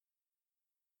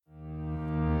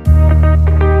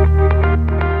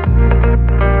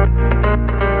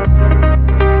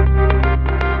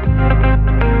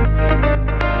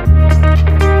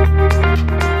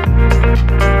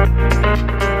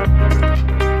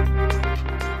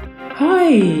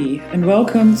Hi, and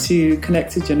welcome to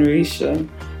Connected Generation.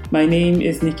 My name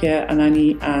is Nikia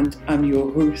Anani, and I'm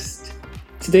your host.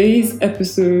 Today's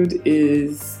episode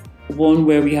is one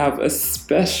where we have a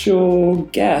special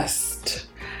guest.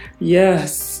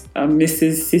 Yes,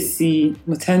 Mrs. TsiTsi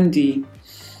Mutendi.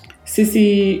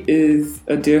 TsiTsi is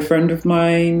a dear friend of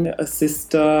mine, a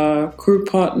sister, crew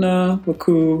partner. We're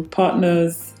crew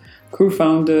partners, crew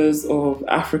founders of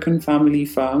African Family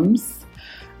Farms.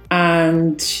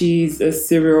 And she's a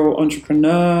serial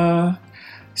entrepreneur,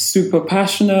 super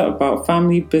passionate about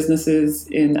family businesses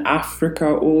in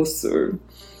Africa also.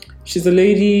 She's a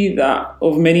lady that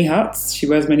of many hats, she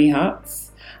wears many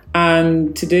hats.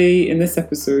 And today in this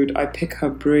episode, I pick her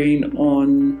brain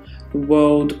on the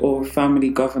world of family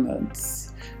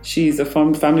governance. She's a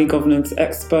family governance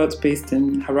expert based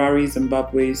in Harare,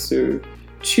 Zimbabwe. So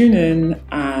tune in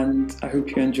and I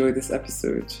hope you enjoy this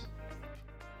episode.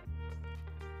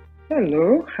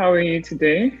 Hello, how are you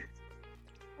today?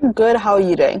 I'm good. How are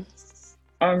you doing?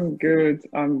 I'm good.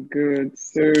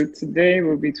 So today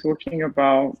we'll be talking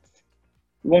about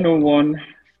 101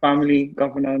 family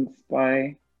governance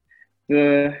by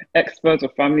the expert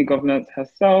of family governance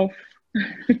herself,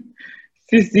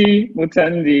 TsiTsi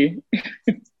Mutendi.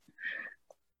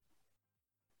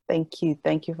 Thank you.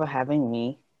 Thank you for having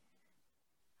me.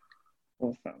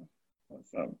 Awesome.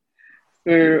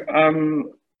 So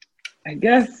I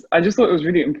guess I just thought it was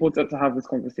really important to have this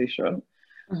conversation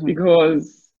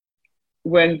because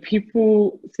when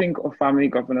people think of family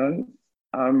governance,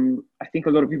 I think a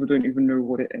lot of people don't even know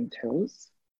what it entails.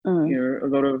 You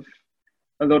know,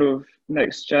 a lot of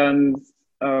next gens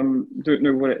don't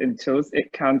know what it entails.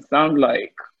 It can sound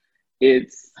like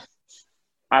it's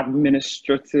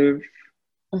administrative,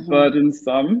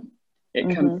 burdensome.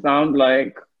 It can sound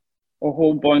like a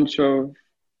whole bunch of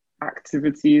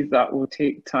activities that will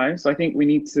take time. So I think we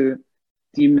need to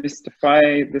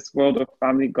demystify this world of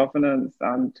family governance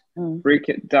and break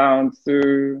it down.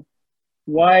 So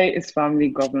why is family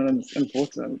governance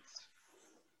important?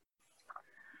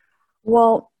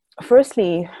 Well,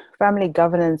 firstly, family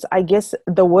governance, I guess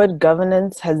the word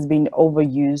governance has been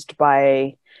overused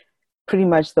by pretty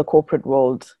much the corporate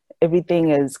world.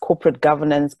 Everything is corporate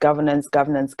governance.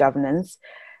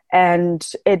 And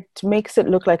it makes it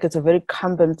look like it's a very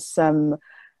cumbersome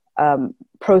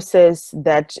process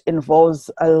that involves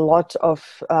a lot of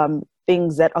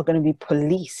things that are going to be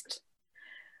policed.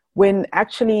 When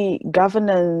actually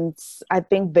governance, I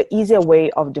think the easier way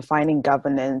of defining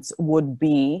governance would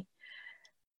be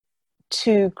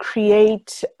to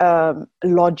create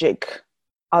logic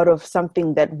out of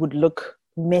something that would look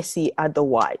messy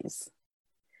otherwise.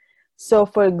 So,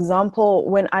 for example,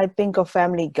 when I think of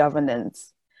family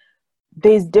governance,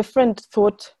 there's different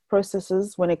thought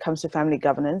processes when it comes to family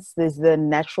governance. There's the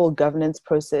natural governance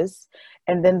process,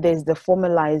 and then there's the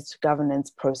formalized governance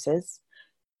process.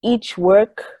 Each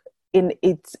work in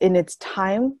its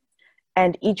time,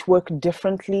 and each work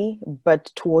differently,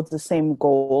 but towards the same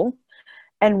goal.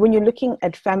 And when you're looking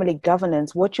at family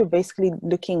governance, what you're basically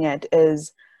looking at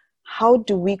is how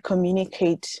do we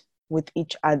communicate with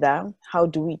each other? How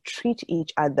do we treat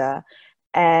each other?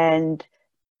 And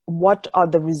what are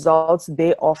the results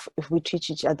thereof if we treat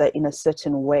each other in a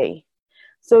certain way?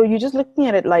 So you're just looking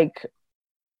at it like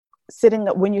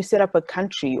when you set up a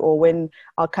country or when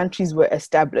our countries were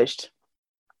established.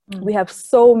 We have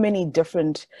so many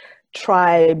different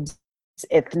tribes,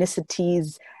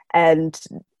 ethnicities, and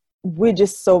we're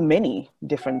just so many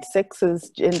different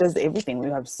sexes, genders, everything. We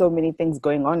have so many things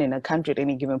going on in a country at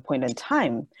any given point in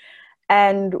time.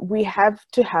 And we have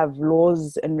to have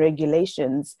laws and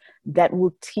regulations that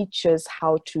will teach us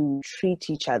how to treat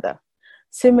each other.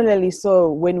 Similarly, so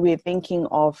when we're thinking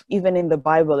of, even in the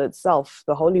Bible itself,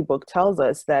 the Holy Book tells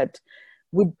us that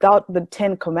without the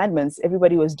 10 Commandments,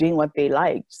 everybody was doing what they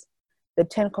liked. The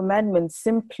 10 Commandments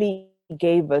simply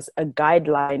gave us a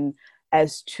guideline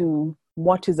as to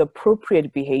what is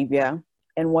appropriate behavior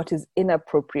and what is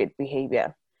inappropriate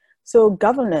behavior. So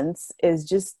governance is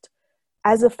just,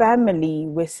 as a family,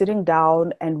 we're sitting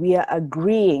down and we are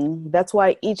agreeing. That's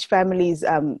why each family's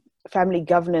family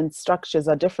governance structures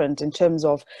are different in terms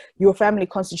of your family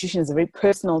constitution is a very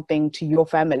personal thing to your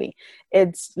family.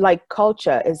 It's like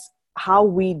culture is how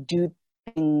we do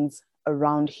things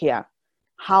around here,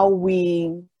 how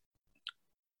we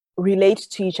relate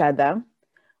to each other,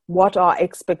 what are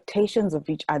expectations of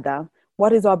each other,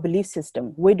 what is our belief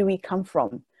system, where do we come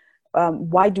from,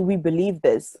 why do we believe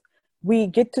this? We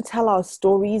get to tell our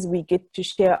stories, we get to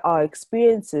share our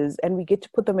experiences, and we get to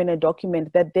put them in a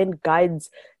document that then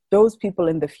guides those people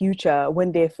in the future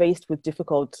when they're faced with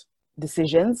difficult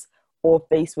decisions or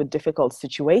faced with difficult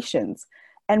situations.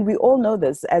 And we all know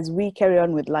this. As we carry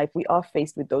on with life, we are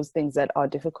faced with those things that are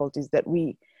difficulties that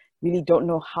we really don't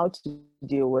know how to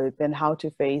deal with and how to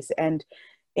face. And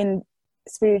in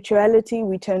spirituality,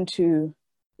 we turn to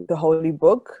the Holy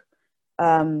Book.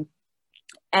 And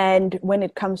when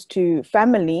it comes to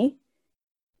family,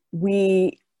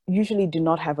 we usually do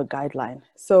not have a guideline.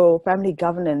 So family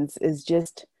governance is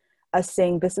just us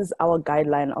saying this is our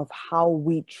guideline of how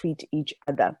we treat each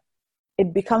other.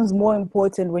 It becomes more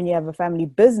important when you have a family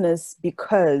business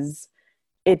because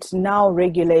it now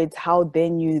regulates how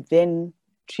then you then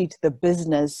treat the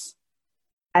business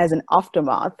as an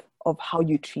aftermath of how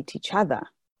you treat each other.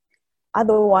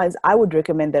 Otherwise, I would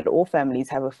recommend that all families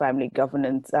have a family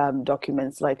governance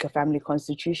documents like a family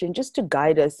constitution, just to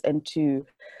guide us and to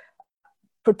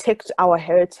protect our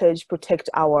heritage, protect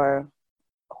our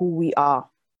who we are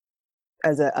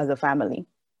as a family.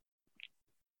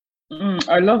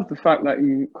 I love the fact that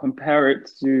you compare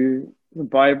it to the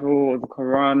Bible or the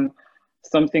Quran,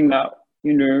 something that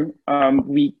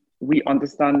we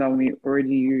understand and we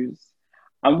already use.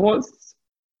 And what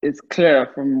is clear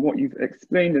from what you've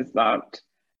explained is that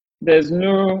there's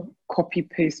no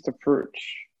copy-paste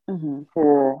approach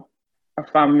for a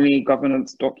family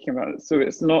governance document. So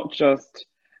it's not just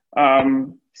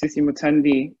TsiTsi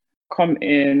Mutendi come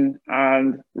in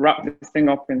and wrap this thing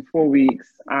up in 4 weeks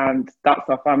and that's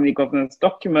our family governance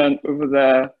document over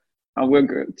there and we're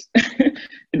good.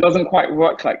 It doesn't quite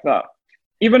work like that.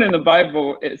 Even in the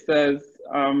Bible, it says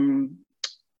the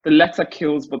letter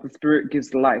kills, but the spirit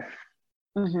gives life.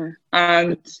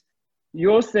 And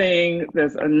you're saying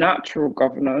there's a natural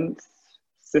governance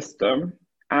system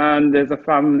and there's a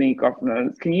family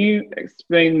governance. Can you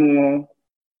explain more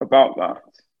about that?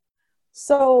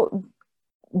 So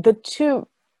the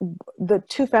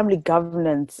two family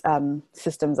governance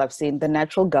systems I've seen, the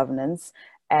natural governance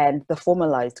and the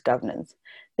formalized governance.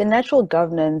 The natural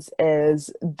governance is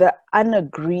the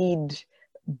unagreed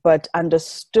but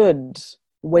understood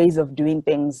ways of doing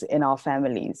things in our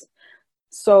families.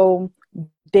 So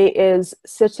there is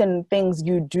certain things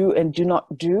you do and do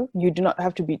not do. You do not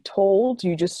have to be told.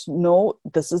 You just know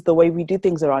this is the way we do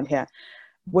things around here.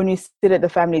 When you sit at the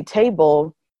family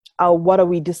table, what are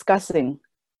we discussing?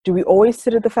 Do we always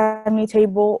sit at the family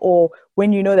table? Or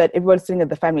when you know that everyone's sitting at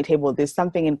the family table, there's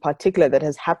something in particular that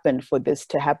has happened for this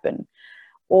to happen?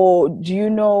 Or do you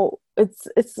know, it's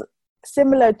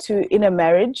similar to in a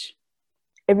marriage,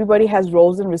 everybody has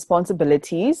roles and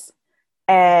responsibilities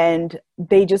and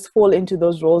they just fall into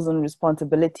those roles and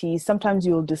responsibilities. Sometimes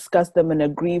you'll discuss them and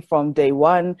agree from day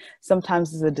one.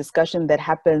 Sometimes it's a discussion that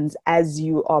happens as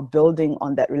you are building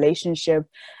on that relationship.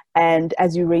 And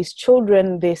as you raise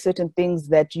children, there are certain things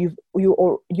that you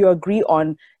agree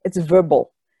on. It's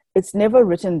verbal. It's never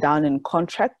written down in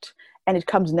contract, and it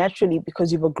comes naturally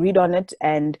because you've agreed on it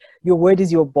and your word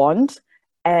is your bond.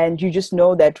 And you just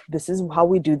know that this is how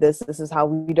we do this. This is how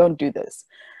we don't do this.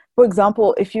 For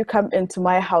example, if you come into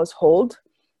my household,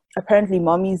 apparently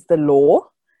mommy's the law.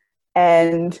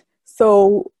 And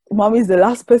so mommy's the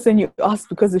last person you ask,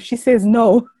 because if she says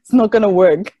no, it's not going to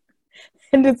work.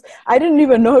 And I didn't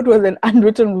even know it was an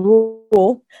unwritten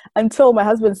rule until my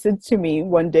husband said to me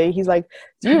one day, he's like,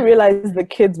 do you realize the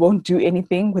kids won't do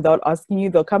anything without asking you?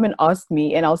 They'll come and ask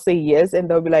me and I'll say yes. And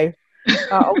they'll be like,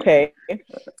 okay,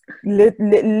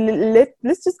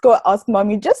 let's just go ask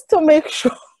mommy just to make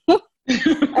sure.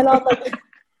 And I was like,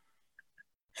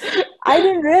 I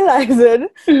didn't realize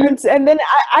it. And then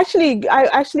I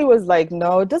actually was like,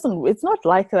 no, it's not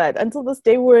like that. Until this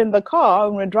day we're in the car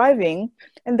and we're driving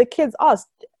and the kids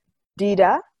asked,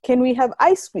 Dida, can we have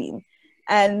ice cream?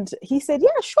 And he said,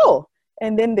 yeah, sure.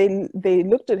 And then they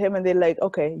looked at him and they're like,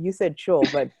 okay, you said sure,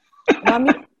 but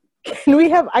mommy, can we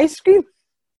have ice cream?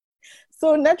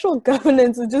 So natural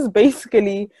governance is just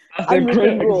basically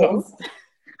unwritten rules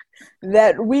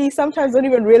that we sometimes don't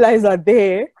even realize are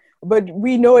there, but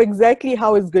we know exactly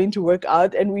how it's going to work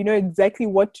out and we know exactly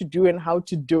what to do and how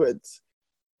to do it.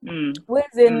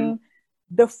 Whereas in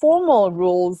the formal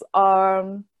rules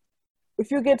are, if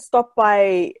you get stopped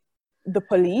by the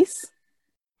police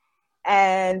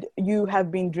and you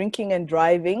have been drinking and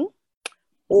driving,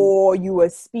 or you were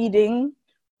speeding,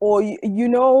 or you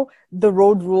know the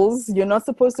road rules, you're not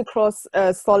supposed to cross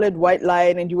a solid white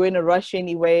line and you were in a rush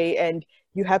anyway, and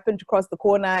you happened to cross the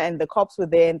corner and the cops were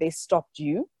there and they stopped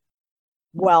you.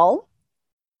 Well,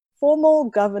 formal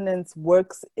governance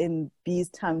works in these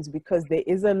times because there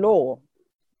is a law.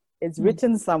 It's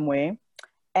written somewhere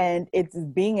and it's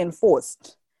being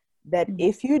enforced that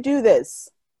if you do this,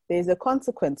 there's a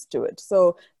consequence to it.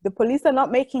 So the police are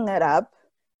not making it up,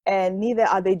 and neither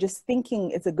are they just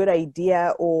thinking it's a good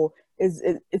idea, or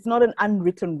it's not an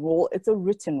unwritten rule, it's a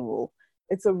written rule.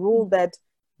 It's a rule that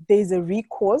there's a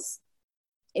recourse.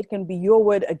 It can be your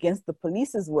word against the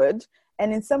police's word.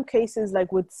 And in some cases,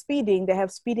 like with speeding, they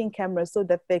have speeding cameras so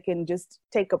that they can just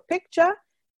take a picture,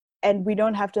 and we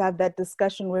don't have to have that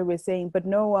discussion where we're saying, but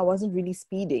no, I wasn't really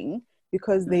speeding,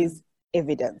 because there's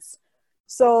evidence.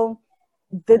 So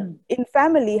in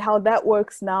family, how that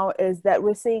works now is that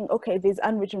we're saying, okay, there's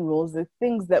unwritten rules, the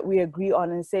things that we agree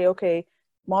on, and say, okay,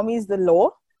 mommy's the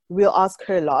law, we'll ask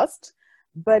her last.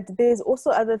 But there's also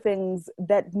other things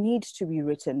that need to be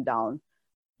written down.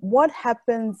 What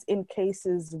happens in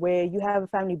cases where you have a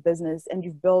family business and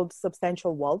you've built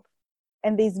substantial wealth,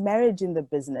 and there's marriage in the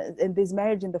business and there's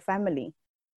marriage in the family?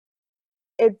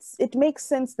 It makes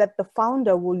sense that the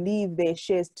founder will leave their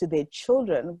shares to their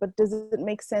children, but does it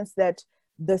make sense that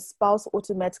the spouse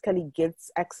automatically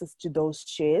gets access to those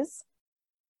shares?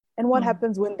 And what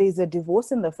happens when there's a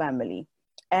divorce in the family?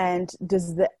 And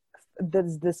does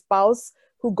the spouse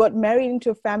who got married into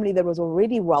a family that was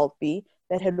already wealthy,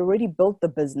 that had already built the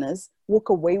business, walk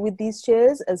away with these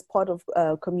shares as part of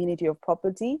a community of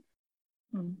property?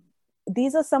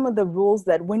 These are some of the rules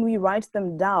that when we write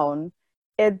them down,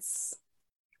 it's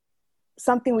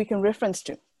something we can reference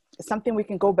to. It's something we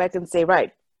can go back and say,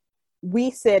 right, we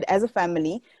said as a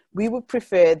family, we would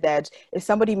prefer that if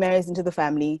somebody marries into the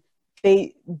family,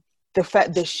 the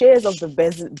shares of the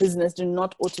business do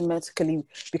not automatically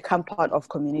become part of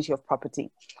community of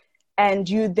property. And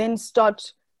you then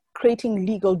start creating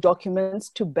legal documents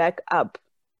to back up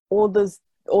all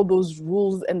those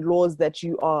rules and laws that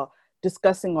you are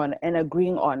discussing on and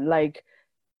agreeing on. Like,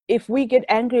 if we get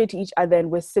angry at each other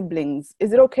and we're siblings,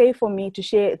 is it okay for me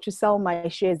to sell my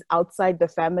shares outside the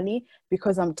family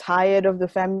because I'm tired of the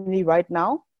family right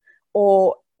now?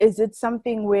 Or is it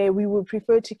something where we would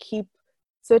prefer to keep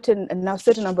certain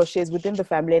number of shares within the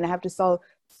family, and I have to sell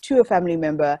to a family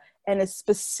member and a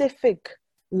specific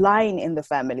line in the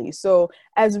family? So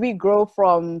as we grow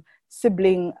from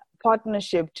sibling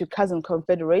partnership to cousin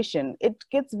confederation, it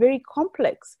gets very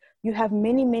complex. You have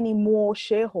many, many more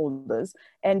shareholders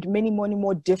and many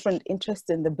more different interests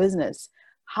in the business.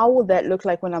 How will that look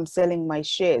like when I'm selling my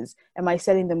shares? Am I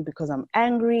selling them because I'm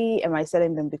angry? Am I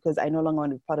selling them because I no longer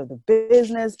want to be part of the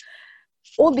business?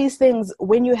 All these things,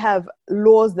 when you have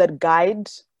laws that guide,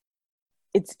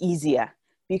 it's easier,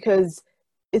 because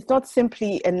it's not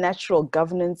simply a natural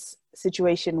governance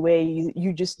situation where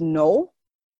you just know.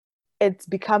 It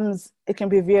can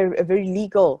be a very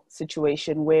legal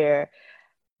situation where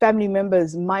family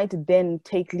members might then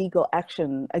take legal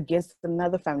action against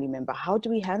another family member. How do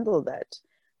we handle that?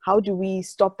 How do we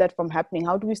stop that from happening?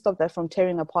 How do we stop that from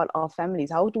tearing apart our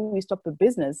families? How do we stop the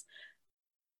business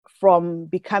from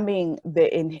becoming the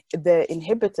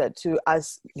inhibitor to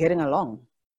us getting along?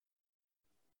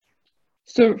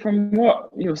 So from what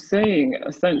you're saying,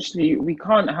 essentially, we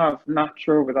can't have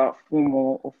natural without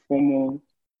formal, or formal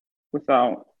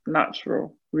without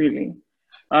natural, really.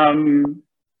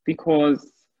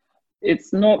 Because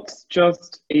it's not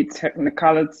just a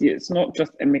technicality, it's not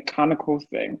just a mechanical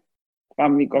thing,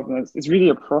 family governance. It's really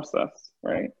a process,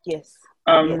 right? Yes.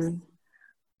 Yes.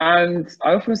 And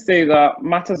I often say that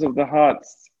matters of the heart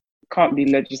can't be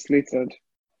legislated.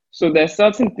 So there are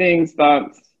certain things that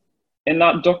in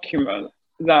that document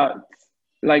that,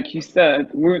 like you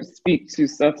said, won't speak to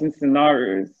certain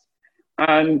scenarios.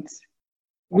 And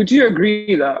would you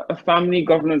agree that a family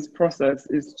governance process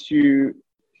is to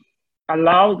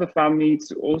allow the family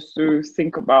to also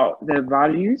think about their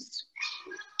values,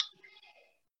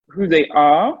 who they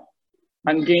are,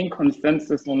 and gain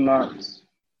consensus on that?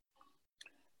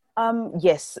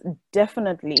 Yes,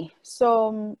 definitely.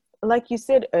 So, like you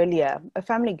said earlier, a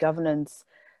family governance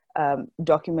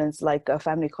documents like a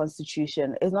family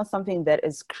constitution is not something that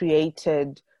is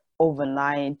created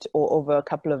overnight or over a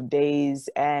couple of days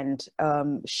and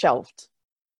shelved.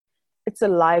 It's a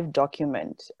live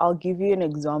document. I'll give you an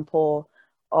example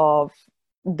of,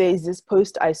 there's this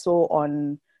post I saw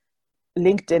on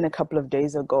LinkedIn a couple of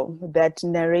days ago that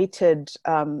narrated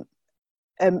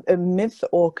a myth,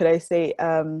 or could I say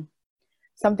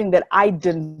something that I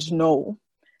didn't know,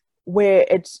 where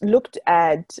it looked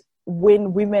at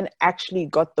when women actually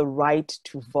got the right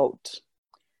to vote.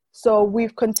 So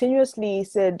we've continuously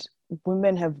said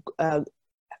women have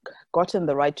gotten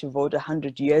the right to vote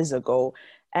 100 years ago,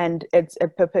 and it's a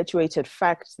perpetuated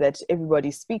fact that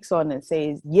everybody speaks on and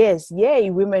says, yes, yay,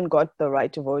 women got the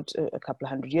right to vote a couple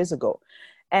of 100 years ago.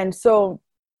 And so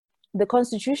the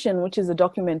Constitution, which is a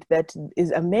document that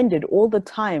is amended all the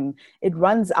time, it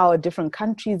runs our different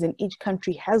countries and each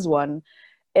country has one.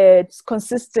 it's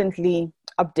consistently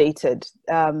updated,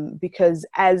 because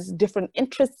as different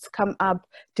interests come up,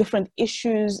 different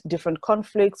issues, different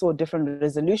conflicts, or different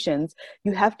resolutions,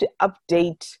 you have to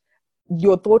update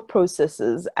your thought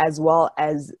processes as well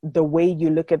as the way you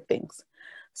look at things.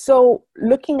 So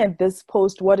looking at this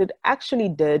post, what it actually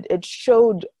did, it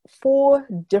showed 4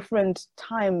 different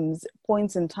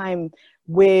points in time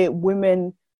where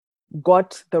women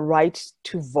got the right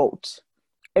to vote.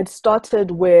 It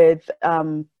started with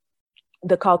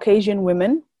the Caucasian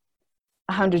women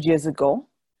 100 years ago,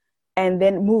 and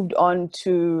then moved on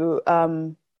to,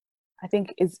 I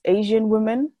think it's Asian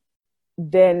women,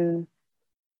 then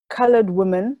colored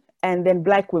women, and then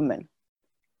Black women.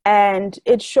 And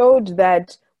it showed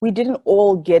that we didn't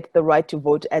all get the right to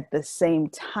vote at the same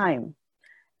time.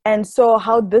 And so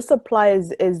how this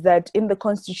applies is that in the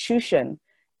Constitution,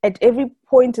 at every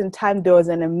point in time, there was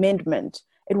an amendment.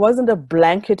 It wasn't a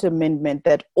blanket amendment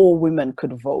that all women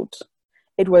could vote.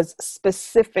 It was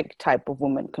specific type of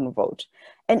women can vote.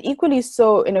 And equally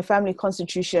so in a family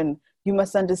constitution, you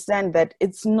must understand that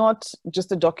it's not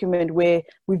just a document where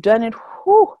we've done it,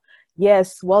 whew,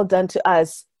 yes, well done to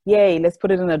us, yay, let's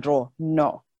put it in a drawer.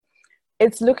 No.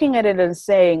 It's looking at it and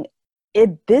saying, at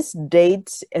this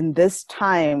date and this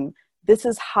time, this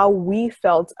is how we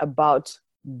felt about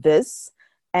this,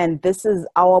 and this is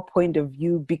our point of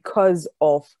view because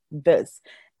of this.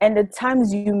 And at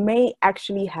times you may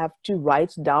actually have to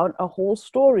write down a whole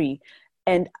story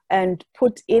and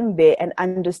put in there an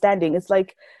understanding. It's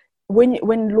like when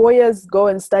lawyers go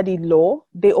and study law,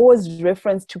 they always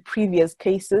reference to previous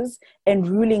cases and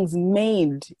rulings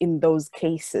made in those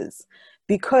cases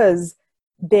because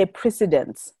they're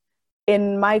precedents.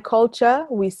 In my culture,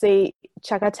 we say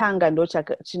chakatanga no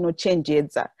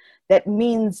chenjedza. That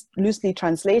means, loosely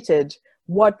translated,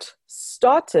 what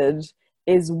started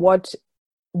is what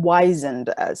wizened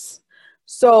us.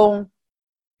 So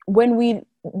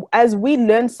as we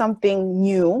learn something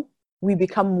new, we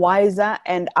become wiser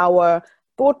and our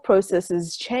thought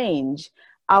processes change,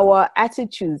 our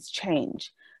attitudes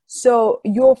change. So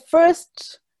your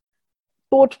first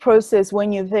thought process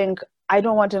when you think, I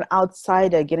don't want an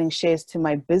outsider getting shares to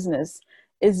my business,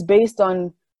 is based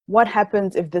on what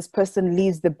happens if this person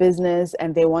leaves the business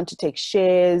and they want to take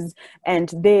shares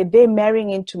and they're marrying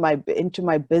into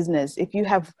my business. If you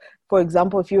have, for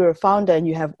example, if you're a founder and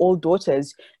you have all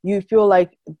daughters, you feel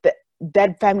like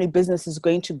that family business is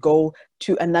going to go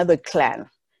to another clan.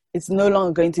 It's no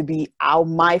longer going to be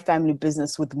my family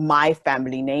business with my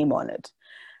family name on it.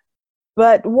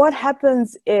 But what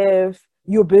happens if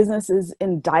your business is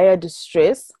in dire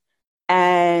distress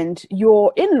and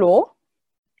your in-law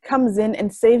comes in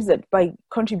and saves it by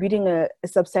contributing a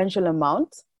substantial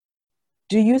amount?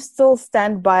 Do you still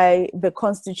stand by the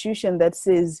Constitution that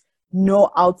says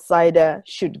no outsider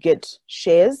should get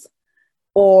shares?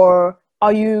 Or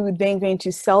are you then going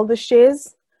to sell the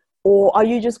shares? Or are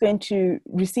you just going to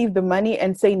receive the money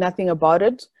and say nothing about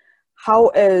it? How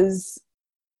is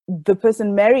the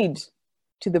person married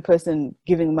to the person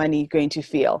giving money going to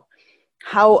feel?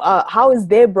 How is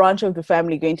their branch of the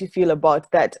family going to feel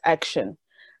about that action?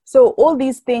 So all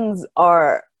these things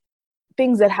are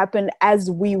things that happen as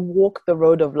we walk the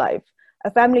road of life.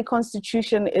 A family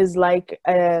constitution is like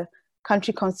a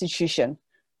country constitution.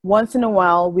 Once in a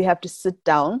while, we have to sit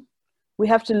down. We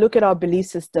have to look at our belief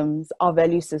systems, our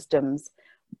value systems.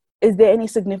 Is there any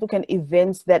significant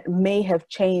events that may have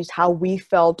changed how we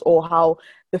felt or how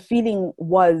the feeling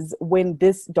was when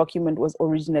this document was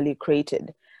originally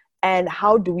created? And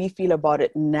how do we feel about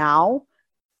it now?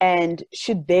 And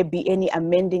should there be any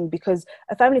amending? Because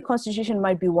a family constitution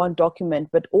might be one document,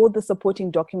 but all the supporting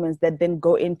documents that then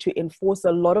go in to enforce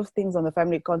a lot of things on the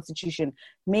family constitution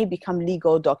may become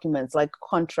legal documents like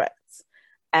contracts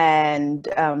and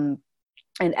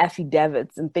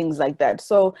affidavits and things like that.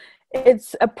 So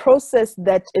it's a process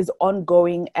that is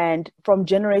ongoing, and from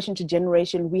generation to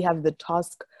generation, we have the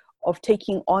task of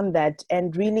taking on that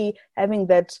and really having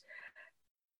that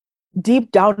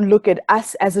deep down look at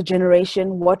us as a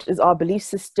generation. What is our belief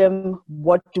system?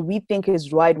 What do we think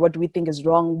is right? What do we think is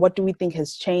wrong? What do we think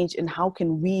has changed? And how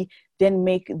can we then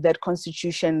make that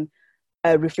constitution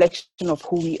a reflection of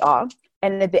who we are?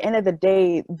 And at the end of the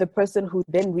day, the person who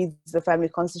then reads the family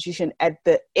constitution at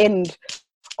the end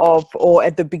of or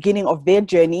at the beginning of their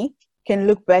journey can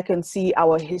look back and see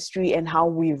our history and how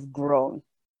we've grown.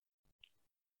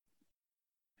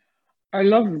 I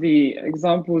love the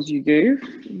examples you gave,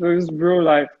 those real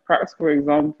life practical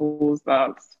examples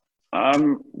that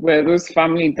where those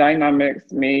family dynamics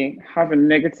may have a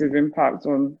negative impact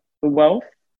on the wealth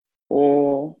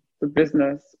or the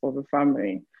business or the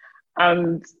family.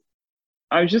 And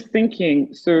I was just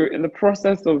thinking, so in the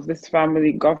process of this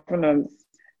family governance,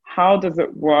 how does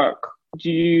it work?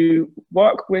 Do you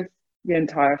work with the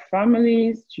entire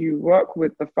families? Do you work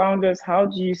with the founders? How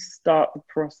do you start the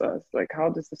process? Like, how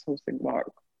does this whole thing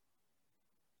work?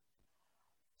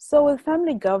 So with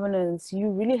family governance, you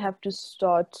really have to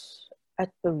start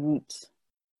at the root,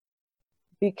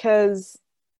 because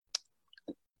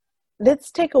let's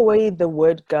take away the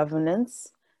word governance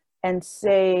and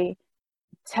say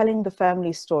telling the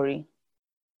family story.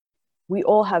 We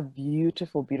all have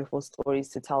beautiful, beautiful stories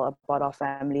to tell about our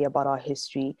family, about our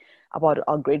history, about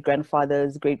our great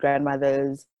grandfathers, great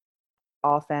grandmothers,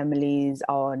 our families,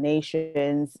 our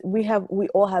nations. We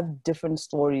all have different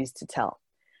stories to tell.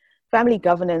 Family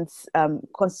governance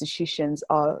constitutions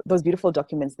are those beautiful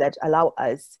documents that allow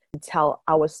us to tell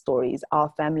our stories,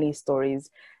 our family stories,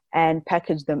 and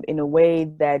package them in a way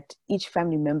that each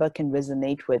family member can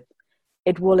resonate with.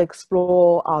 It will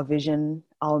explore our vision,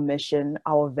 our mission,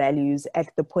 our values at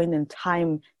the point in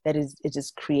time that it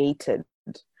is created.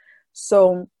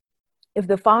 So if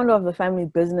the founder of the family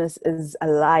business is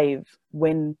alive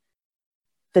when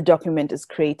the document is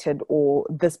created or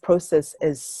this process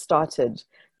is started,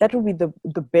 that would be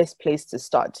the best place to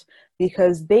start,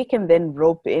 because they can then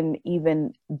rope in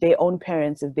even their own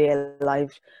parents if they're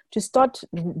alive to start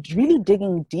really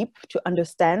digging deep to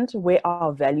understand where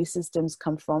our value systems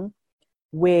come from,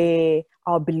 where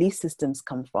our belief systems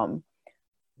come from,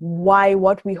 why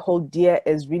what we hold dear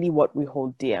is really what we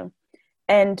hold dear.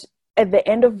 And at the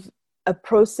end of a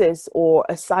process or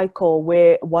a cycle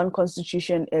where one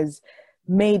constitution is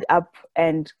made up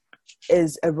and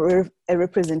is a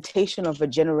representation of a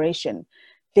generation,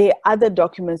 there are other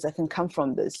documents that can come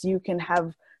from this. You can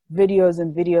have videos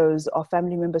and videos of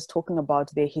family members talking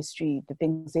about their history, the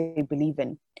things they believe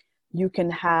in. You can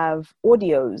have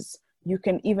audios. You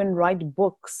can even write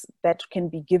books that can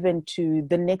be given to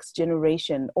the next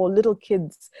generation or little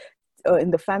kids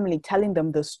in the family, telling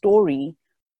them the story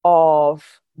of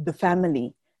the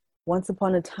family. Once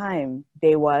upon a time,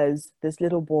 there was this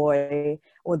little boy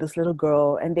or this little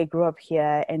girl, and they grew up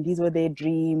here, and these were their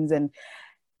dreams. And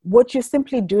what you're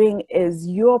simply doing is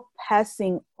you're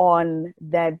passing on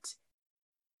that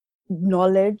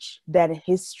knowledge, that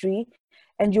history,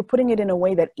 and you're putting it in a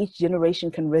way that each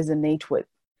generation can resonate with.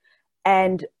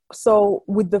 And so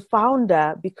with the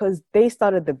founder, because they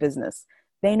started the business,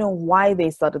 they know why they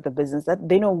started the business, that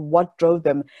they know what drove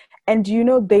them. And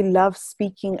they love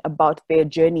speaking about their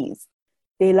journeys.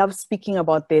 They love speaking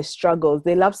about their struggles.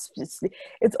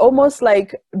 It's almost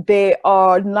like they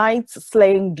are knights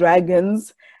slaying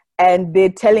dragons, and they're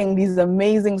telling these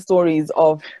amazing stories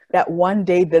of that one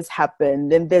day this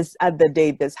happened and this other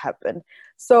day this happened.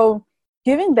 So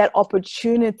giving that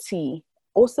opportunity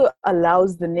also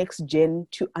allows the next gen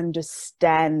to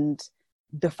understand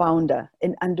the founder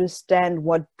and understand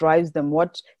what drives them,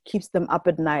 what keeps them up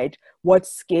at night, what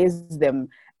scares them,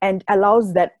 and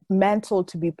allows that mantle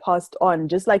to be passed on,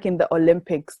 just like in the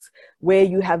Olympics, where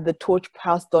you have the torch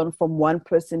passed on from one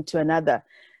person to another.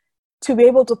 To be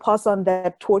able to pass on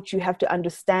that torch, you have to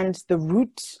understand the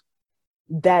route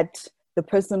that the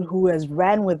person who has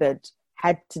ran with it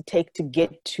had to take to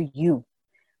get to you.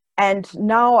 And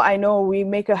now I know we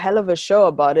make a hell of a show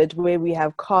about it, where we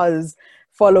have cars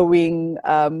following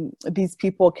these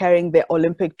people carrying their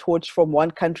Olympic torch from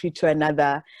one country to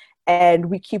another. And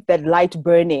we keep that light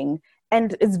burning.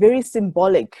 And it's very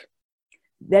symbolic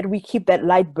that we keep that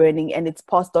light burning, and it's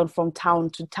passed on from town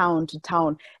to town to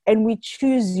town. And we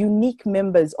choose unique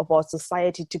members of our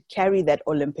society to carry that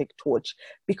Olympic torch,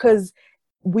 because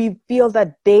we feel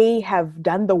that they have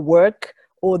done the work,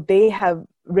 or they have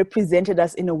represented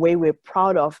us in a way we're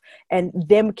proud of, and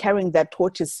them carrying that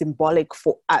torch is symbolic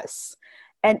for us.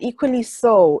 And equally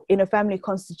so, in a family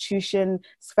constitution,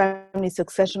 family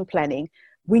succession planning,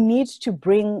 we need to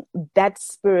bring that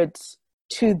spirit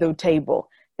to the table.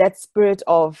 That spirit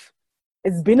of,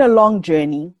 it's been a long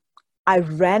journey. I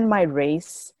ran my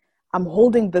race. I'm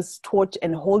holding this torch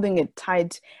and holding it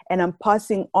tight, and I'm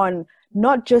passing on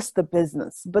not just the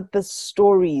business, but the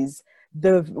stories,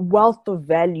 the wealth of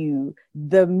value,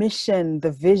 the mission,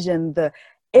 the vision,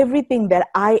 everything that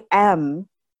I'm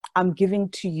giving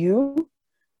to you,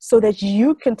 so that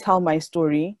you can tell my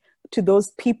story to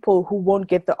those people who won't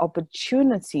get the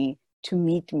opportunity to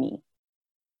meet me.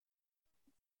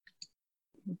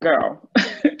 Girl,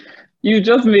 you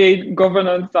just made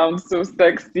governance sound so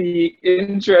sexy,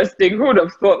 interesting. Who would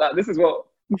have thought that this is what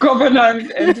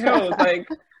governance entails? Like,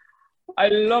 I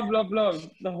love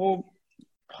the whole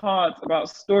part about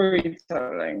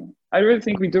storytelling. I don't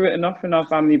think we do it enough in our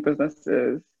family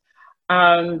businesses.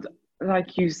 And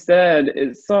like you said,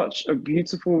 it's such a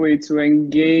beautiful way to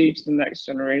engage the next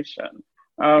generation.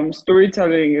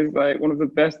 Storytelling is like one of the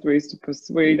best ways to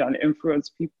persuade and influence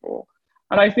people.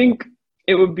 And I think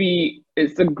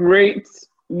it's a great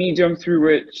medium through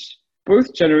which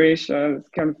both generations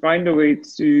can find a way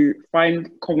to find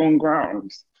common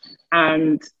ground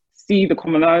and see the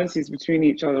commonalities between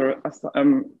each other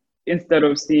instead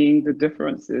of seeing the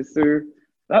differences. So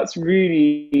that's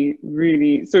really,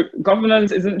 really, so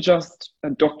governance isn't just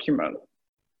a document.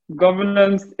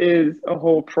 Governance is a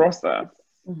whole process.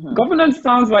 Mm-hmm. Governance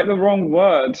sounds like the wrong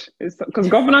word. It's because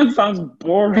governance sounds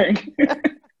boring.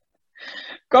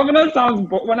 Governance sounds,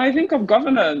 when I think of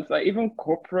governance, like even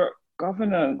corporate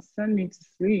governance, send me to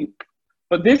sleep.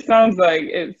 But this sounds like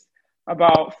it's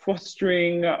about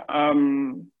fostering,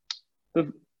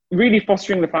 the really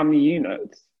fostering the family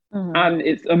unit. Mm-hmm. And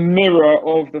it's a mirror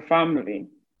of the family,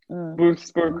 Mm. both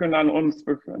spoken and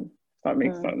unspoken, if that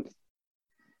makes sense.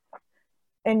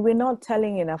 And we're not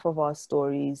telling enough of our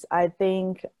stories. I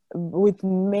think with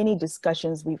many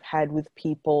discussions we've had with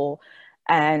people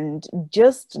and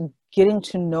just getting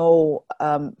to know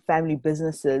family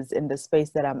businesses in the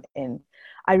space that I'm in,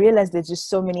 I realize there's just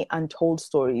so many untold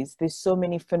stories. There's so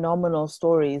many phenomenal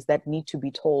stories that need to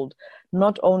be told,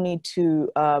 not only to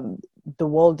the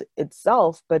world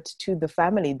itself, but to the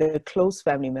family, the close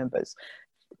family members,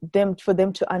 for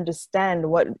them to understand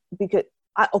what, because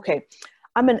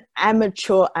I'm an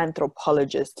amateur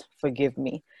anthropologist, forgive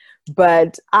me,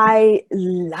 but I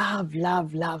love,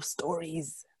 love, love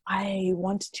stories. I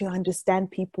want to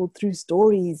understand people through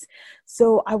stories.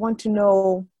 So I want to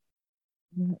know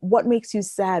what makes you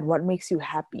sad, what makes you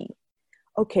happy.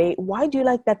 Okay, why do you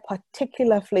like that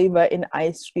particular flavor in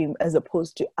ice cream as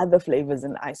opposed to other flavors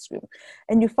in ice cream?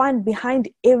 And you find behind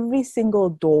every single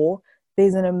door,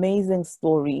 there's an amazing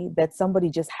story that somebody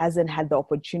just hasn't had the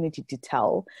opportunity to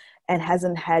tell and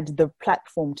hasn't had the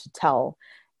platform to tell.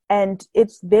 And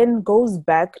it then goes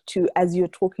back to, as you're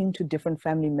talking to different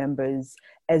family members,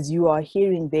 as you are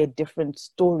hearing their different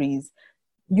stories,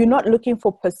 you're not looking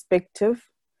for perspective,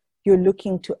 you're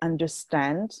looking to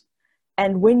understand.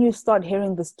 And when you start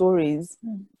hearing the stories,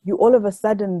 you all of a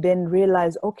sudden then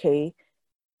realize, okay,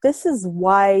 this is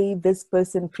why this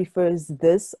person prefers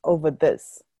this over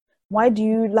this. Why do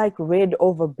you like red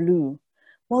over blue?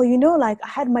 Well, like I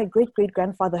had my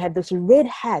great-great-grandfather had this red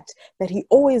hat that he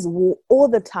always wore all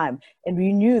the time. And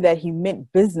we knew that he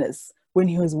meant business when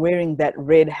he was wearing that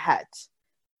red hat.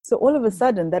 So all of a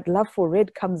sudden, that love for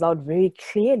red comes out very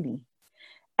clearly.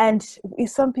 And with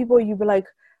some people, you'd be like,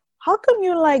 how come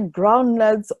you like ground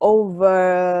nuts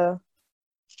over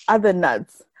other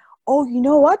nuts? Oh, you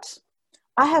know what?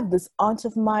 I have this aunt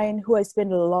of mine who I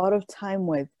spend a lot of time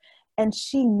with, and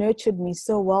she nurtured me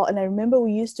so well. And I remember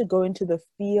we used to go into the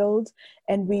field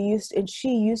and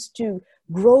she used to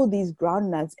grow these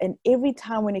groundnuts. And every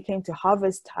time when it came to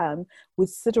harvest time, we'd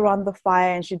sit around the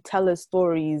fire and she'd tell us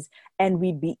stories and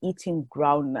we'd be eating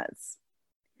groundnuts.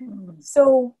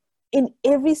 So in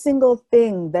every single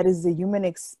thing that is a human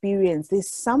experience,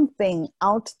 there's something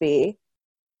out there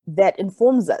that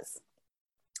informs us.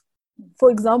 For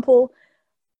example,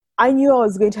 I knew I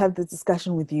was going to have this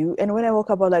discussion with you. And when I woke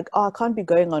up, I was like, oh, I can't be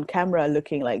going on camera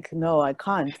looking like, no, I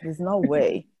can't. There's no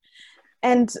way.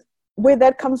 And where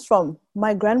that comes from,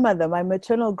 my grandmother, my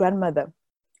maternal grandmother,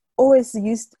 always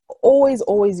used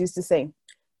to say,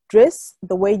 dress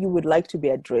the way you would like to be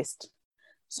addressed.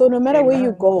 So no matter where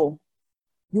you go,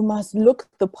 you must look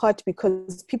the part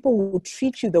because people will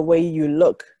treat you the way you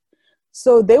look.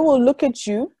 So they will look at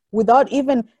you without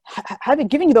even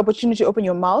giving you the opportunity to open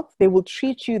your mouth. They will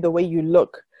treat you the way you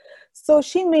look. So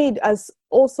she made us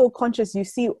also conscious. You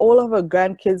see, all of her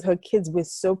grandkids, her kids were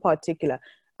so particular.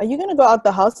 Are you going to go out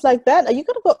the house like that? You're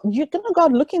going to go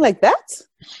out looking like that?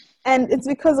 And it's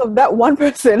because of that one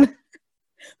person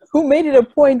who made it a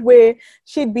point where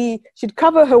she'd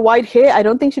cover her white hair. I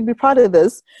don't think she'd be proud of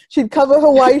this. She'd cover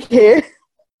her white hair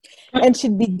and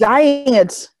she'd be dyeing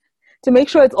it to make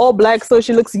sure it's all black so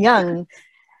she looks young.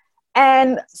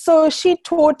 And so she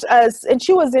taught us, and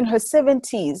she was in her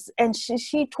 70s, and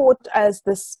she taught us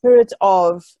the spirit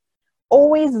of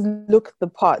always look the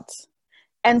part.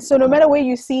 And so no matter where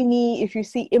you see me, if you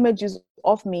see images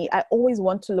of me, I always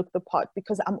want to look the part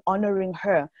because I'm honoring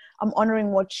her. I'm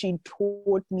honoring what she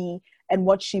taught me and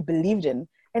what she believed in.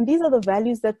 And these are the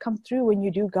values that come through when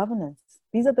you do governance.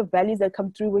 These are the values that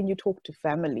come through when you talk to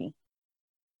family.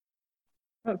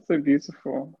 That's so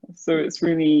beautiful. So it's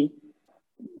really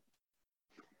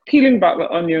peeling back the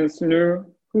onions to know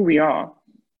who we are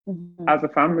as a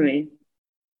family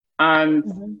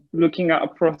and looking at a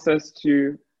process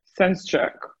to sense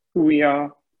check who we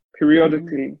are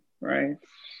periodically, right?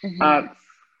 Mm-hmm. at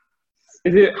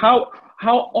is it how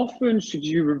often should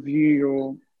you review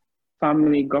your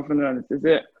family governance? Is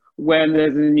it when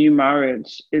there's a new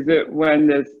marriage? Is it when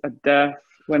there's a death?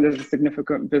 When there's a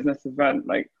significant business event?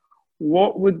 Like,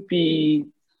 what would be,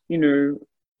 you know,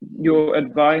 your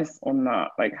advice on that?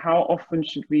 Like, how often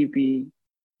should we be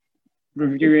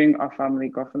reviewing our family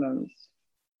governance?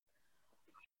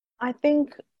 I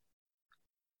think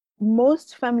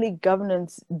most family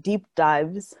governance deep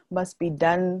dives must be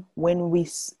done when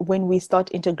we start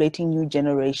integrating new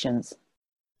generations.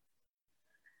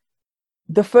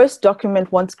 The first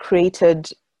document, once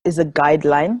created, is a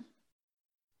guideline,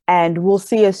 and will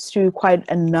see us through quite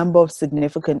a number of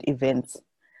significant events.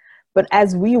 But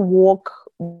as we walk,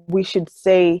 we should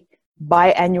say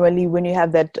biannually, when you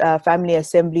have that family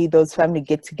assembly, those family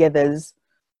get-togethers,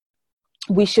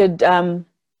 we should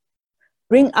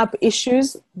bring up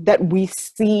issues that we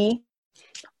see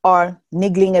are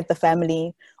niggling at the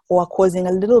family or are causing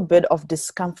a little bit of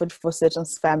discomfort for certain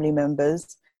family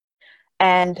members,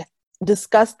 and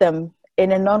discuss them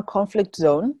in a non-conflict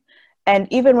zone. And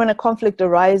even when a conflict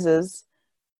arises,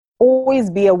 always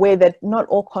be aware that not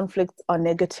all conflicts are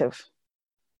negative.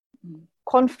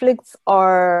 Conflicts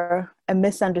are a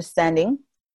misunderstanding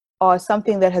or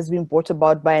something that has been brought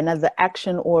about by another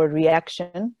action or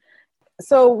reaction.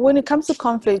 So when it comes to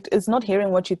conflict, it's not hearing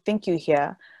what you think you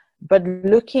hear, but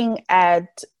looking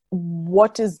at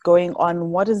what is going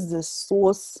on, what is the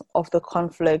source of the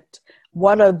conflict,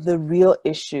 what are the real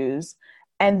issues,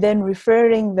 and then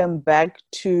referring them back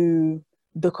to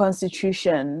the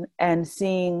Constitution and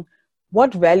seeing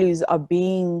what values are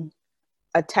being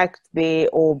attacked there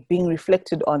or being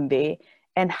reflected on there,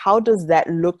 and how does that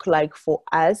look like for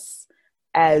us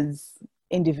as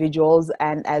individuals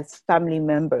and as family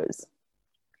members.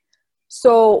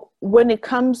 So when it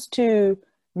comes to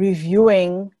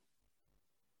reviewing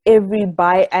every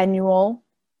biannual,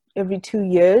 every 2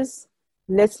 years,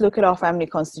 let's look at our family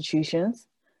constitutions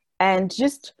and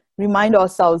just remind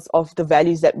ourselves of the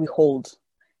values that we hold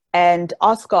and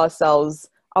ask ourselves,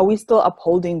 are we still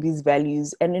upholding these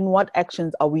values, and in what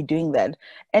actions are we doing that?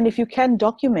 And if you can,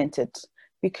 document it,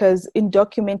 because in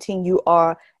documenting, you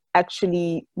are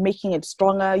actually making it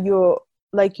stronger. You're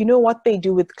like, you know what they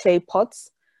do with clay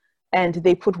pots, and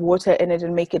they put water in it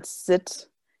and make it sit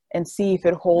and see if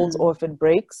it holds or if it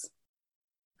breaks.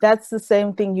 That's the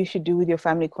same thing you should do with your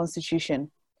family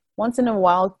constitution. Once in a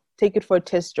while, take it for a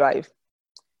test drive.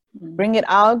 Bring it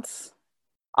out,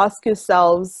 ask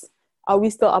yourselves, are we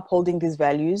still upholding these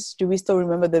values? Do we still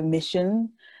remember the mission?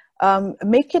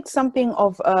 Make it something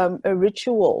of a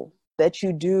ritual that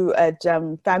you do at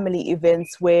family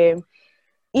events, where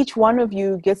each one of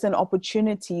you gets an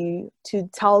opportunity to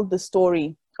tell the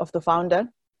story of the founder,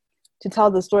 to tell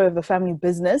the story of the family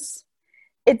business.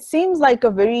 It seems like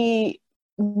a very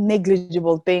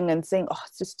negligible thing and saying, oh,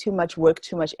 it's just too much work,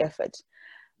 too much effort.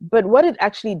 But what it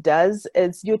actually does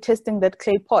is you're testing that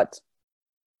clay pot.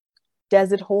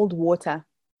 Does it hold water?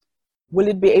 Will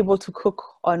it be able to cook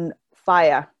on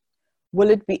fire? Will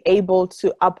it be able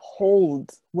to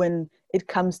uphold when it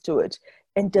comes to it?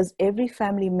 And does every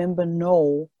family member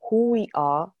know who we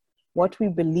are, what we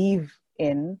believe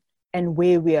in, and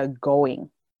where we are going?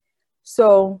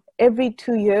 So every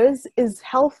 2 years is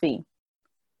healthy,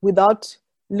 without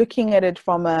looking at it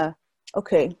from a,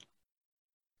 okay,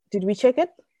 did we check it?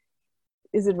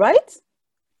 Is it right?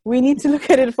 We need to look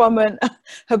at it from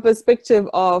a perspective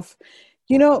of,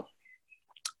 you know,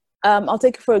 I'll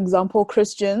take, for example,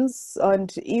 Christians,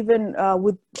 and even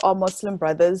with our Muslim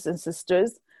brothers and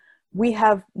sisters, we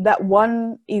have that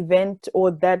one event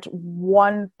or that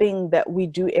one thing that we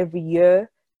do every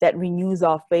year that renews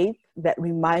our faith, that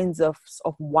reminds us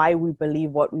of why we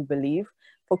believe what we believe.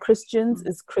 For Christians,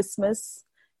 it's Christmas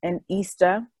and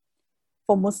Easter.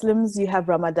 For Muslims, you have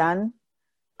Ramadan,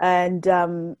 and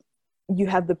you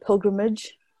have the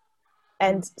pilgrimage.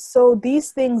 And so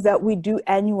these things that we do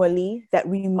annually that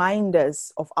remind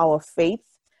us of our faith,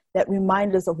 that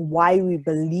remind us of why we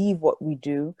believe what we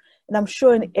do. And I'm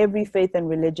sure in every faith and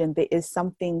religion, there is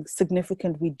something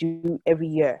significant we do every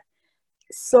year.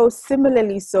 So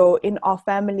similarly, so in our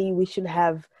family, we should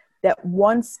have that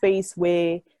one space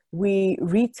where we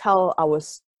retell our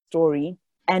story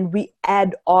and we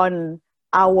add on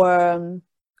our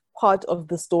part of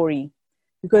the story.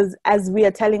 Because as we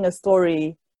are telling a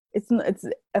story, it's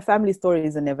a family story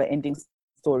is a never-ending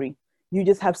story. You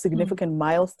just have significant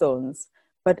milestones,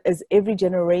 but as every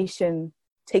generation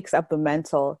takes up the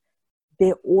mantle,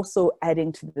 they're also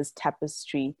adding to this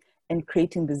tapestry and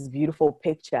creating this beautiful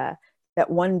picture that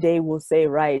one day will say,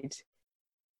 right,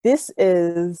 this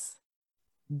is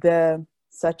the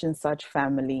such and such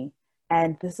family,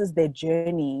 and this is their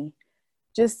journey.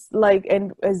 Just like,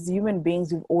 and as human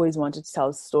beings, we've always wanted to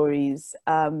tell stories.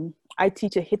 I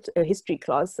teach a history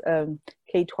class,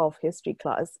 K-12 history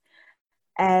class,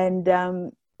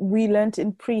 and we learned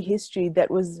in prehistory,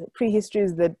 prehistory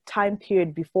is the time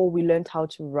period before we learned how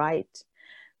to write.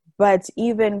 But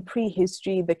even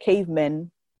prehistory, the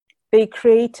cavemen, they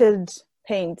created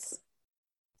paints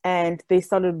and they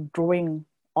started drawing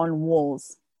on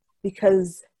walls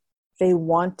because they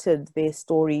wanted their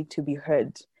story to be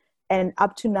heard. And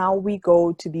up to now, we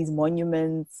go to these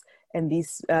monuments and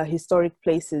these historic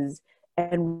places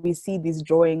and we see these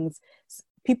drawings.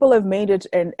 People have made it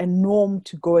a norm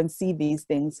to go and see these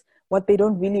things. What they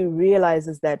don't really realize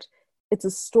is that it's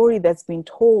a story that's been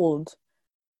told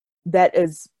that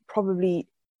is probably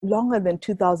longer than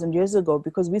 2,000 years ago,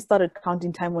 because we started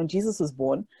counting time when Jesus was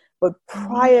born. But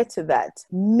prior to that,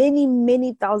 many,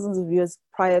 many thousands of years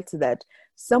prior to that,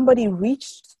 somebody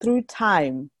reached through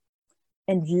time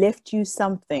and left you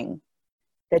something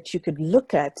that you could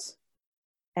look at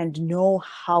and know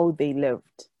how they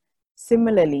lived.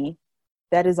 Similarly,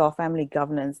 that is our family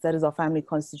governance, that is our family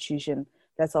constitution,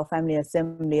 that's our family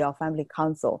assembly, our family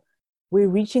council. We're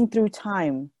reaching through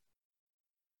time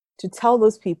to tell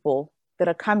those people that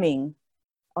are coming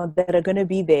or that are going to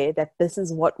be there that this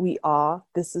is what we are,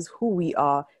 this is who we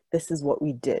are, this is what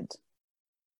we did.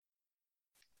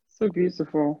 So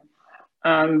beautiful.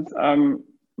 And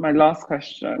my last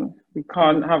question, we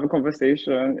can't have a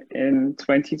conversation in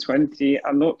 2020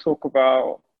 and not talk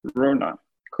about Rona,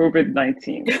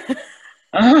 COVID-19.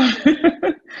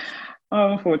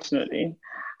 Unfortunately.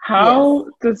 How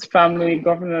does family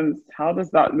governance, how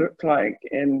does that look like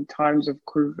in times of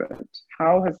COVID?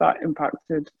 How has that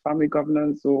impacted family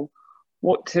governance, or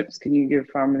what tips can you give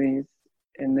families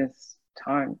in this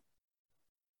time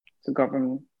to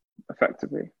govern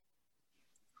effectively?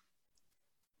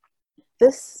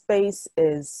 This space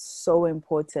is so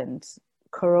important.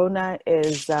 Corona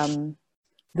is the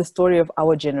story of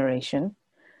our generation.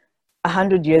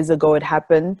 100 years ago, it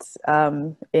happened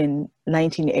in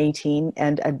 1918,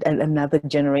 and another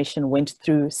generation went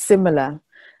through similar,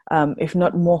 if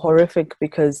not more horrific,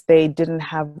 because they didn't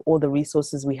have all the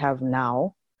resources we have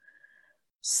now.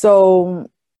 So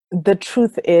the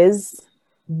truth is,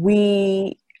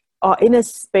 we are in a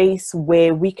space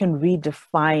where we can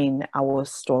redefine our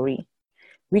story.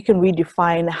 We can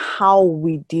redefine how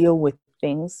we deal with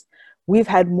things. We've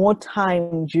had more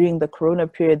time during the Corona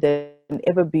period than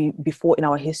ever before in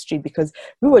our history, because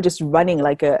we were just running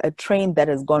like a train that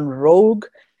has gone rogue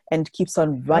and keeps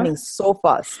on running so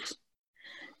fast.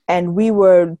 And we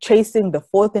were chasing the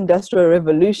fourth industrial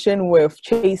revolution, we were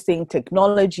chasing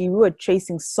technology, we were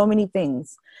chasing so many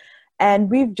things. And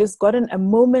we've just gotten a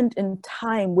moment in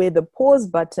time where the pause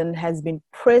button has been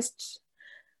pressed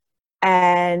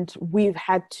and we've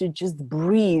had to just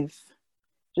breathe,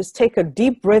 just take a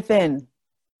deep breath in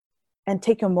and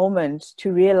take a moment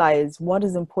to realize what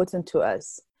is important to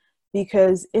us.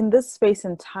 Because in this space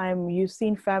and time, you've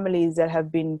seen families that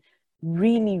have been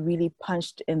really, really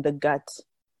punched in the gut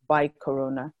by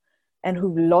Corona and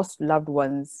who've lost loved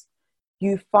ones.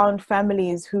 You've found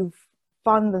families who've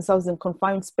found themselves in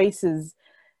confined spaces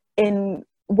in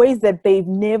ways that they've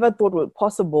never thought were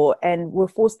possible and were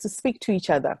forced to speak to each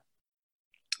other.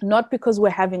 Not because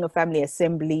we're having a family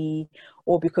assembly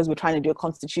or because we're trying to do a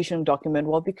constitutional document,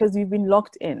 well, because we've been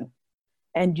locked in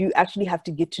and you actually have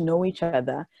to get to know each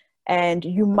other. And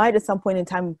you might at some point in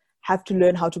time have to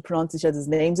learn how to pronounce each other's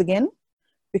names again,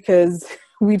 because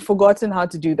we'd forgotten how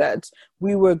to do that.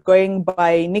 We were going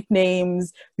by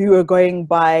nicknames. We were going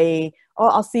by, oh,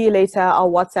 I'll see you later. I'll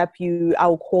WhatsApp you.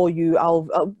 I'll call you.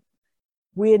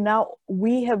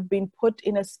 We have been put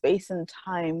in a space and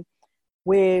time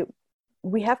where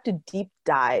we have to deep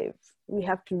dive. We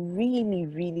have to really,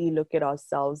 really look at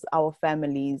ourselves, our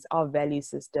families, our value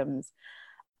systems,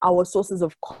 our sources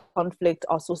of conflict,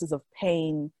 our sources of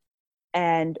pain,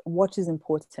 and what is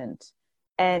important.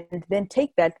 And then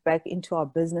take that back into our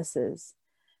businesses.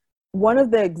 One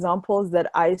of the examples that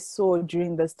I saw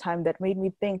during this time that made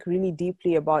me think really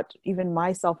deeply about even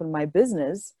myself and my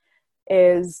business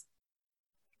is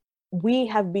we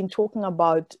have been talking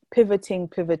about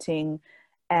pivoting,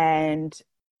 and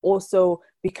also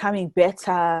becoming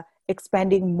better,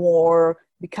 expanding more,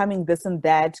 becoming this and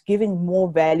that, giving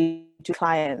more value to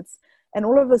clients. And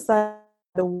all of a sudden,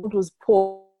 the world was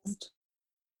paused.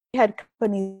 We had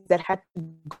companies that had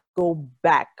to go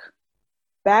back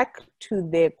to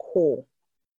their core.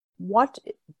 What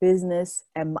business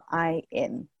am I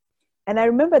in? And I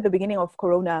remember at the beginning of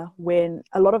Corona, when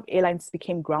a lot of airlines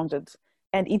became grounded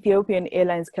and Ethiopian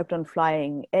Airlines kept on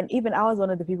flying. And even I was one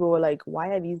of the people who were like, why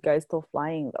are these guys still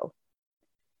flying though?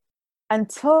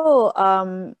 until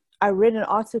I read an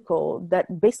article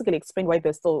that basically explained why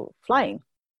they're still flying.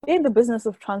 They're in the business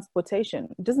of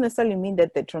transportation. It doesn't necessarily mean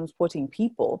that they're transporting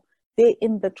people. They're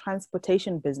in the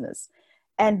transportation business.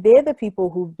 And they're the people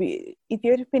who,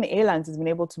 Ethiopian Airlines has been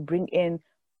able to bring in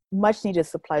much needed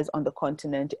supplies on the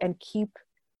continent and keep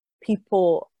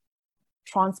people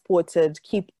transported,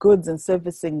 keep goods and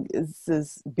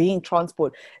services being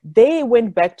transported. They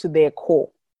went back to their core.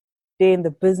 They're in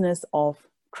the business of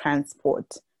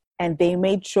transport. And they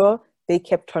made sure they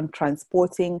kept on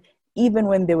transporting. Even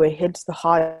when they were hit the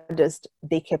hardest,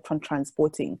 they kept on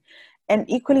transporting. And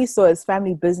equally so as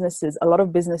family businesses, a lot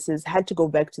of businesses had to go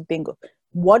back to think,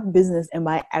 what business am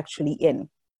I actually in?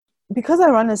 Because I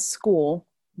run a school,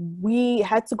 we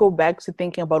had to go back to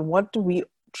thinking about what do we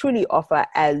truly offer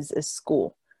as a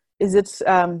school. Is it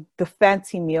the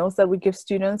fancy meals that we give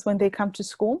students when they come to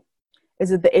school?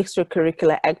 Is it the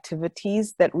extracurricular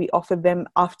activities that we offer them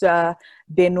after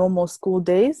their normal school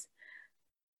days?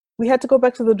 We had to go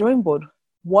back to the drawing board.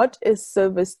 What is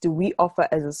service do we offer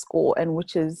as a school? And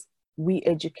which is, we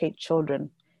educate children.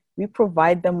 We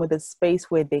provide them with a space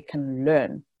where they can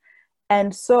learn.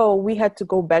 And so we had to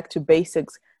go back to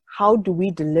basics. How do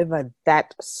we deliver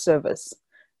that service?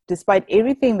 Despite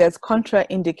everything that's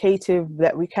contraindicative,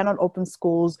 that we cannot open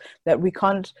schools, that we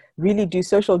can't really do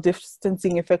social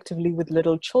distancing effectively with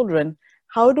little children,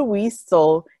 how do we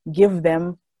still give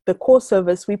them the core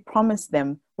service we promised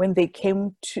them when they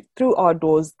came through our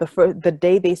doors the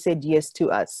day they said yes to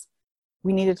us?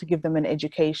 We needed to give them an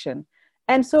education.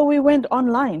 And so we went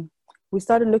online. We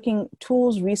started looking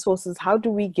tools, resources. How do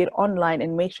we get online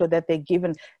and make sure that they're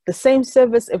given the same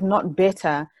service, if not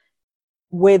better,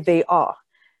 where they are?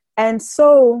 And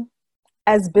so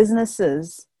as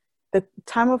businesses, the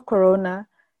time of Corona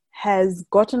has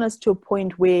gotten us to a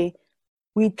point where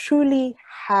we truly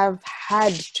have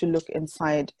had to look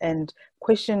inside and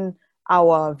question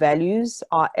our values,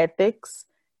 our ethics,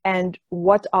 and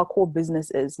what our core business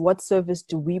is. What service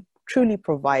do we truly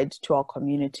provide to our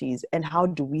communities, and how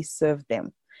do we serve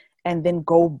them? And then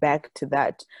go back to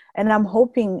that. And I'm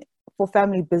hoping for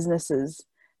family businesses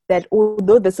that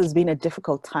although this has been a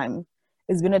difficult time,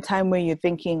 it's been a time where you're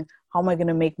thinking, how am I going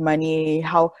to make money?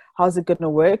 How's it going to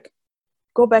work?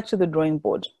 Go back to the drawing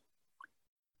board.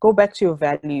 Go back to your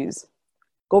values.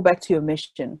 Go back to your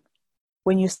mission.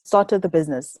 When you started the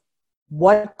business,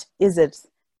 what is it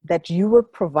that you were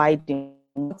providing?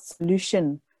 What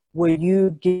solution were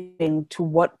you giving to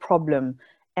what problem?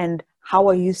 And how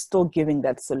are you still giving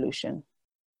that solution?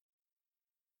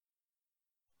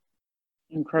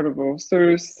 Incredible.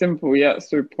 So simple yet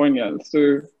so poignant.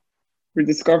 So we're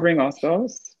discovering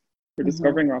ourselves, we're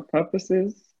discovering our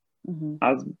purposes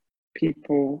as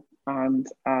people and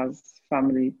as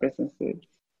family businesses.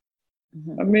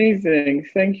 Amazing.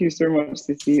 Thank you so much,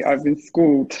 TsiTsi. I've been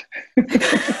schooled.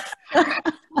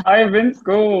 I've been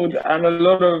schooled, and a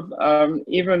lot of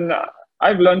even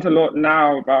I've learned a lot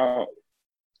now about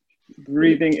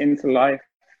breathing into life,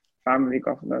 family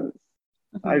governance.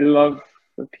 I love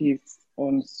the piece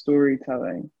on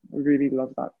storytelling. I really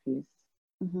love that piece.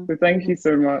 So thank you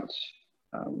so much.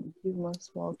 You're most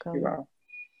welcome.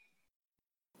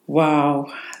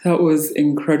 Wow, that was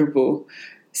incredible.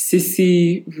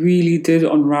 TsiTsi really did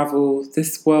unravel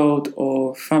this world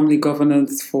of family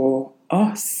governance for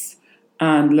us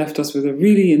and left us with a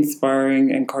really inspiring,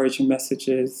 encouraging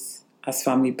messages as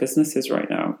family businesses right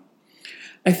now.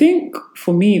 I think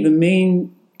for me, the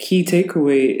main key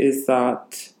takeaway is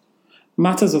that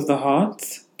matters of the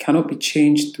heart cannot be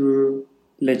changed through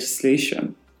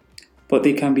legislation, but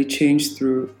they can be changed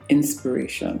through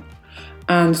inspiration.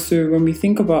 And so when we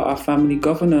think about our family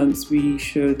governance, we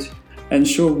should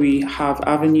ensure we have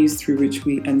avenues through which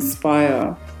we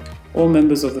inspire all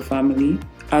members of the family,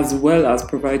 as well as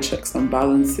provide checks and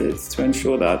balances to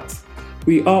ensure that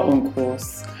we are on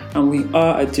course and we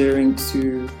are adhering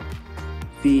to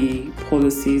the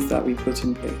policies that we put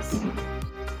in place.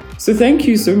 So thank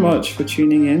you so much for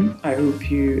tuning in. I hope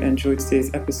you enjoyed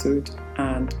today's episode,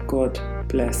 and God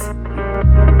bless you.